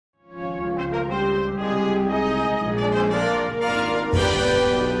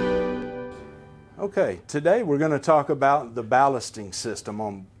Okay, today we're going to talk about the ballasting system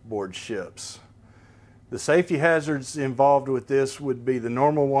on board ships. The safety hazards involved with this would be the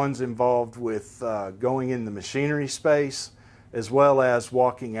normal ones involved with going in the machinery space as well as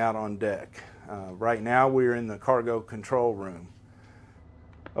walking out on deck. Right now we're in the cargo control room.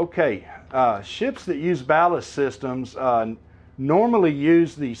 Okay, ships that use ballast systems normally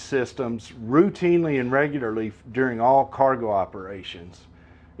use these systems routinely and regularly during all cargo operations.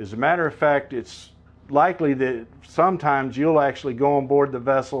 As a matter of fact, it's likely that sometimes you'll actually go on board the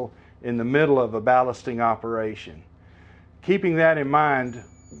vessel in the middle of a ballasting operation. Keeping that in mind,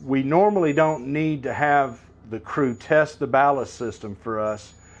 we normally don't need to have the crew test the ballast system for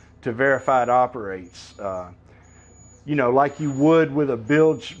us to verify it operates. You know, like you would with a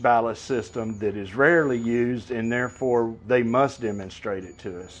bilge ballast system that is rarely used, and therefore they must demonstrate it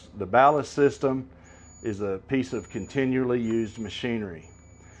to us. The ballast system is a piece of continually used machinery.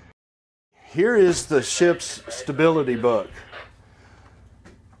 Here is the ship's stability book.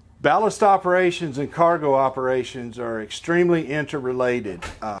 Ballast operations and cargo operations are extremely interrelated.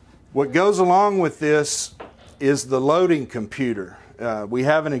 What goes along with this is the loading computer. We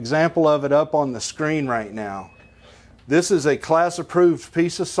have an example of it up on the screen right now. This is a class-approved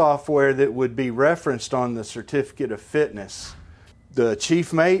piece of software that would be referenced on the certificate of fitness. The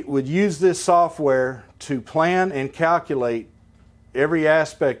chief mate would use this software to plan and calculate every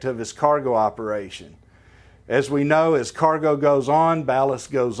aspect of his cargo operation. As we know, as cargo goes on,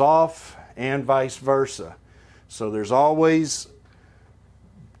 ballast goes off, and vice versa. So there's always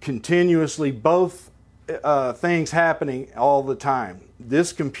continuously both things happening all the time.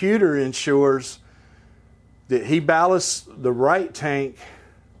 This computer ensures that he ballasts the right tank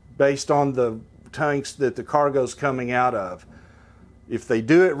based on the tanks that the cargo's coming out of. If they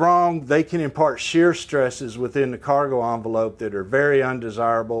do it wrong, they can impart shear stresses within the cargo envelope that are very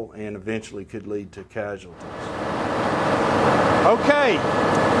undesirable and eventually could lead to casualties. Okay,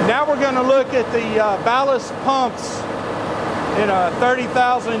 now we're going to look at the ballast pumps in a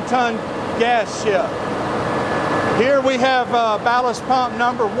 30,000 ton gas ship. Here we have ballast pump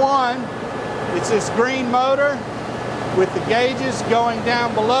number 1. It's this green motor with the gauges going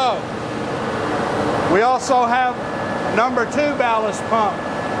down below. We also have number 2 ballast pump,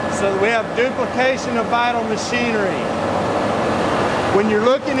 so that we have duplication of vital machinery. When you're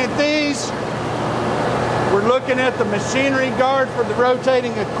looking at these, we're looking at the machinery guard for the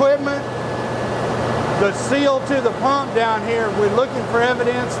rotating equipment. The seal to the pump down here, we're looking for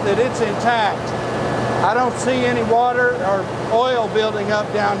evidence that it's intact. I don't see any water or oil building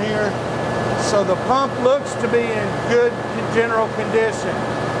up down here, so the pump looks to be in good general condition.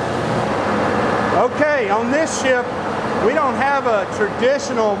 Okay, on this ship, we don't have a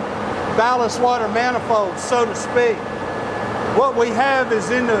traditional ballast water manifold, so to speak. What we have is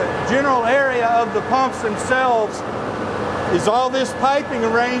in the general area of the pumps themselves is all this piping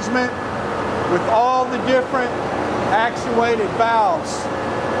arrangement with all the different actuated valves.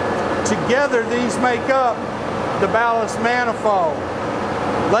 Together, these make up the ballast manifold.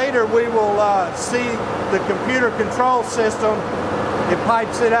 Later, we will see the computer control system. It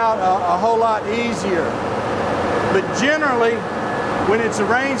pipes it out a whole lot easier. But generally, when it's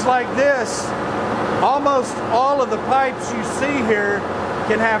arranged like this, almost all of the pipes you see here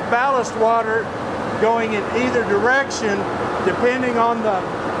can have ballast water going in either direction depending on the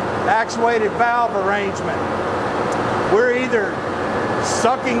actuated valve arrangement. We're either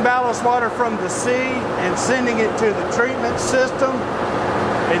sucking ballast water from the sea and sending it to the treatment system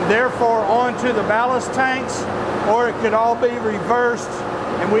and therefore onto the ballast tanks, or it could all be reversed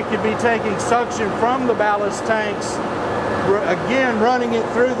and we could be taking suction from the ballast tanks, again running it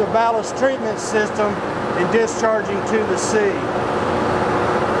through the ballast treatment system and discharging to the sea.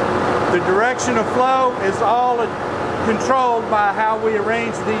 The direction of flow is all controlled by how we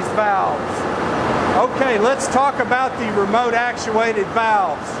arrange these valves. Okay, let's talk about the remote actuated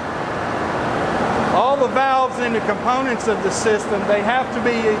valves. All the valves and the components of the system, they have to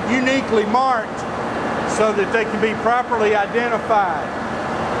be uniquely marked so that they can be properly identified.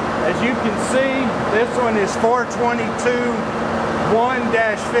 As you can see, this one is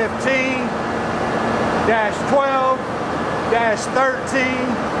 422-1-15-12-13.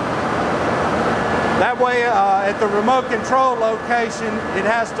 That way, at the remote control location, it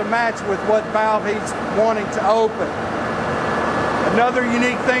has to match with what valve he's wanting to open. Another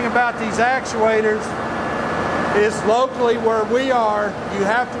unique thing about these actuators is locally where we are, you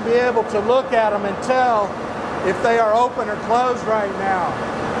have to be able to look at them and tell if they are open or closed right now.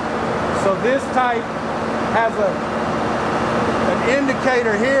 So this type has an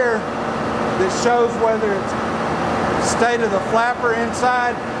indicator here that shows whether it's state of the flapper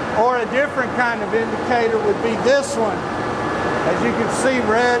inside, or a different kind of indicator would be this one. As you can see,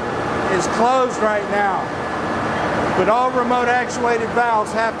 red is closed right now. But all remote actuated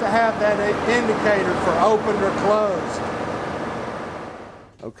valves have to have that indicator for opened or closed.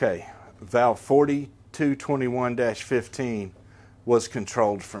 Okay, valve 4221-15 was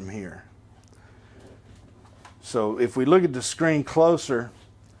controlled from here. So if we look at the screen closer,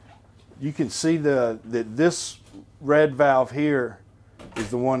 you can see that this red valve here is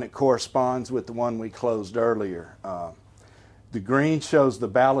the one that corresponds with the one we closed earlier. The green shows the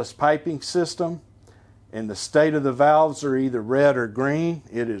ballast piping system, and the state of the valves are either red or green.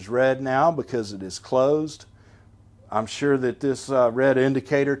 It is red now because it is closed. I'm sure that this red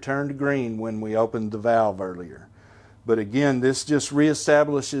indicator turned green when we opened the valve earlier. But again, this just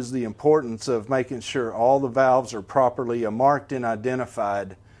reestablishes the importance of making sure all the valves are properly marked and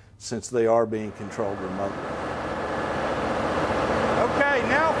identified, since they are being controlled remotely. Okay,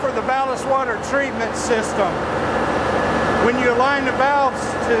 now for the ballast water treatment system. When you align the valves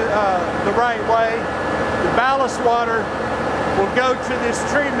to the right way, the ballast water will go to this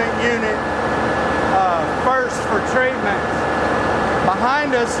treatment unit first for treatment.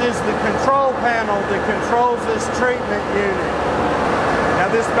 Behind us is the control panel that controls this treatment unit. Now,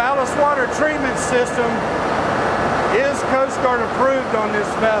 this ballast water treatment system is Coast Guard approved on this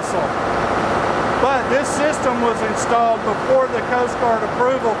vessel, but this system was installed before the Coast Guard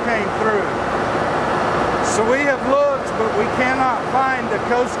approval came through. So we have looked, but we cannot find the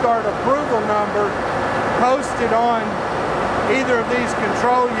Coast Guard approval number posted on either of these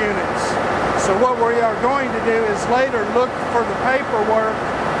control units. So what we are going to do is later look for the paperwork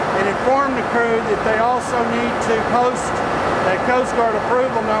and inform the crew that they also need to post that Coast Guard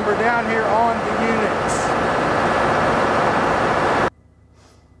approval number down here on the units.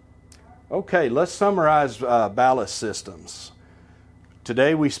 Okay, let's summarize ballast systems.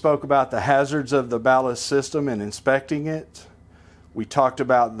 Today we spoke about the hazards of the ballast system and inspecting it. We talked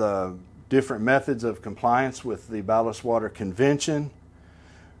about the different methods of compliance with the Ballast Water Convention.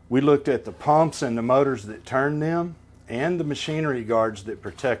 We looked at the pumps and the motors that turn them, and the machinery guards that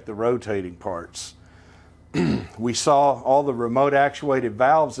protect the rotating parts. We saw all the remote actuated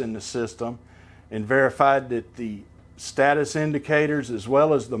valves in the system and verified that the status indicators as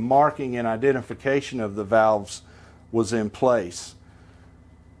well as the marking and identification of the valves was in place.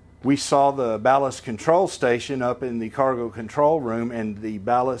 We saw the ballast control station up in the cargo control room and the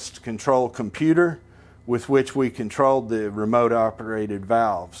ballast control computer with which we controlled the remote operated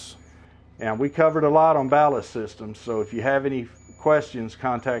valves. And we covered a lot on ballast systems, so if you have any questions,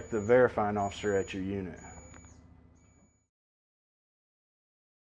 contact the verifying officer at your unit.